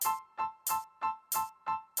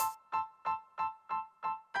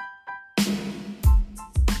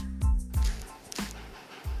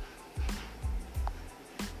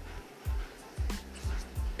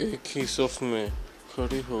ایک ہی صف میں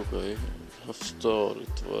کھڑے ہو گئے ہیں ہفتہ اور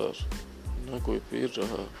اتوار، نہ کوئی پیر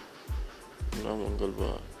رہا نہ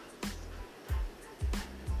منگلوار،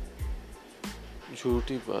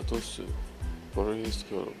 جھوٹی باتوں سے پرہیز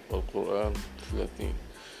کرو اور قرآن تلاوت،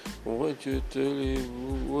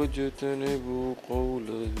 وَاجْتَنِبُوا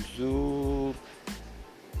قَوْلَ الزُّورِ۔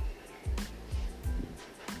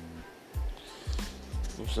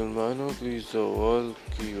 مسلمانوں کی زوال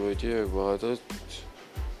کی وجہ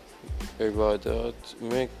عبادات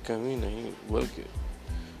میں کمی نہیں بلکہ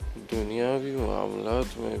دنیاوی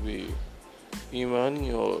معاملات میں بھی ایمانی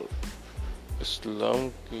اور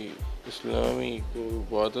اسلامی کو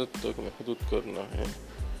عبادت تک محدود کرنا ہے۔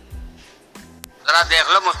 ذرا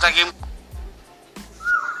دیکھ لو مستقیم۔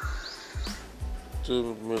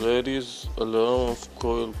 The malary's alarm of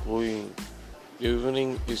coil going,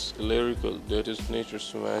 evening is lyrical, that is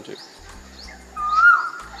nature's magic.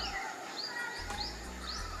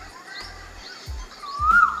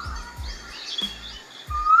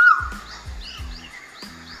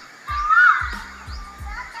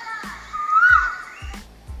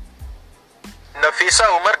 Nafisa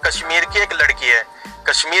عمر کشمیر کی ایک لڑکی ہے۔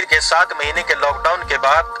 کشمیر کے 7 مہینے کے لاک ڈاؤن کے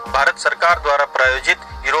بعد بھارت سرکار دوارا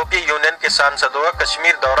پرایوجت یورپی یونین کے سانسدوں کا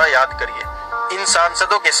کشمیر دورہ یاد کریے۔ ان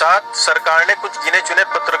سانسدوں کے ساتھ سرکار نے کچھ گنے چنے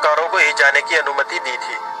پترکاروں کو ہی جانے کی انومتی دی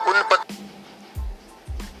تھی۔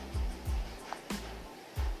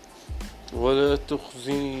 وَلَا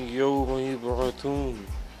تُخْزِنِي يَوْمَ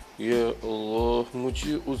يُبْعَثُونَ۔ یا اللہ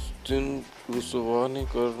مجھے اس دن رسوا نہ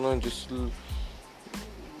کرنا جس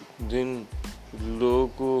دن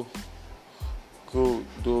لوگوں کو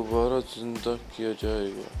دوبارہ زندہ کیا جائے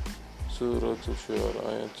گا۔ سورۃ الشعراء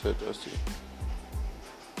آیت 87۔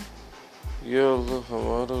 یا اللہ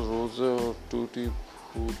ہمارا روزہ اور ٹوٹی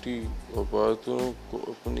پھوٹی عبادتوں کو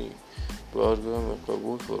اپنی بارگاہ میں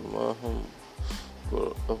قبول فرما، ہم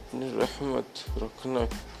پر اپنی رحمت رکھنا،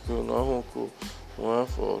 گناہوں کو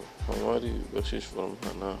معاف اور ہماری بخشش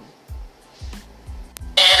فرمانا۔